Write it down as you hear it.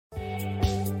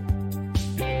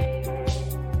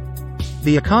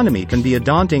The economy can be a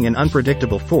daunting and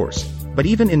unpredictable force, but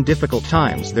even in difficult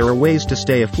times there are ways to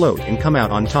stay afloat and come out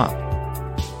on top.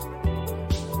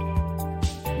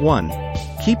 1.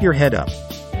 Keep your head up.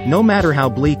 No matter how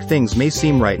bleak things may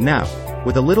seem right now,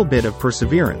 with a little bit of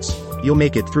perseverance, you'll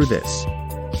make it through this.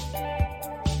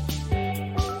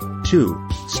 2.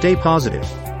 Stay positive.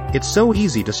 It's so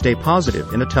easy to stay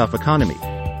positive in a tough economy.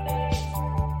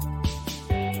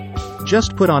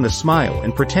 Just put on a smile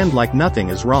and pretend like nothing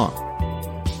is wrong.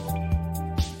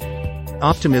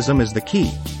 Optimism is the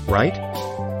key, right?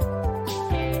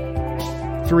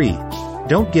 3.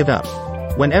 Don't give up.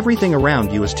 When everything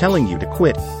around you is telling you to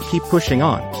quit, keep pushing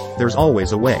on. There's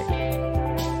always a way.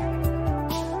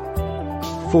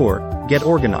 4. Get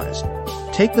organized.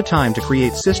 Take the time to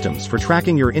create systems for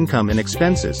tracking your income and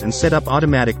expenses and set up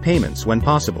automatic payments when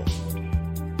possible.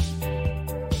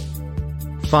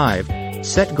 5.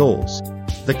 Set goals.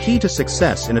 The key to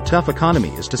success in a tough economy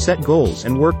is to set goals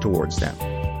and work towards them.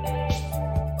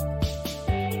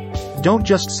 Don't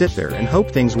just sit there and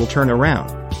hope things will turn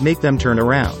around, make them turn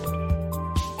around.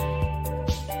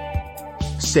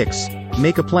 6.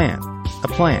 Make a plan. A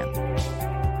plan.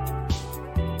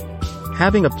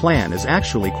 Having a plan is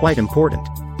actually quite important.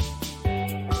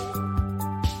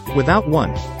 Without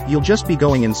one, you'll just be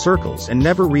going in circles and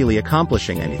never really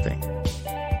accomplishing anything.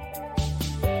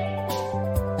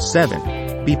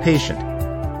 7. Be patient.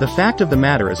 The fact of the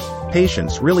matter is,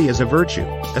 patience really is a virtue,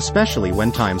 especially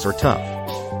when times are tough.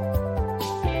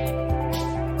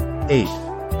 8.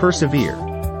 Persevere.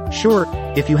 Sure,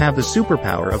 if you have the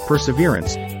superpower of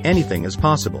perseverance, anything is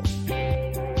possible.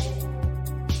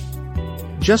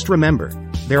 Just remember,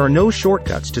 there are no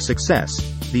shortcuts to success,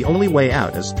 the only way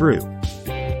out is through.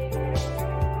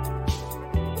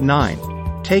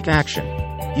 9. Take action.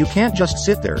 You can't just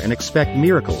sit there and expect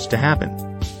miracles to happen.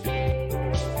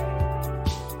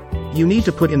 You need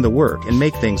to put in the work and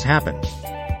make things happen.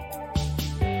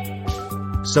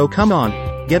 So come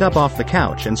on, get up off the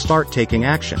couch and start taking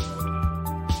action.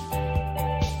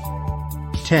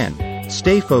 10.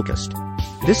 Stay focused.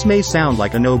 This may sound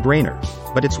like a no-brainer,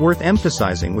 but it's worth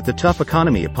emphasizing. With the tough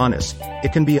economy upon us,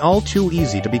 it can be all too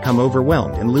easy to become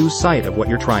overwhelmed and lose sight of what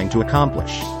you're trying to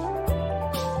accomplish.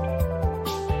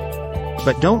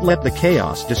 But don't let the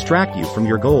chaos distract you from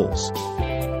your goals.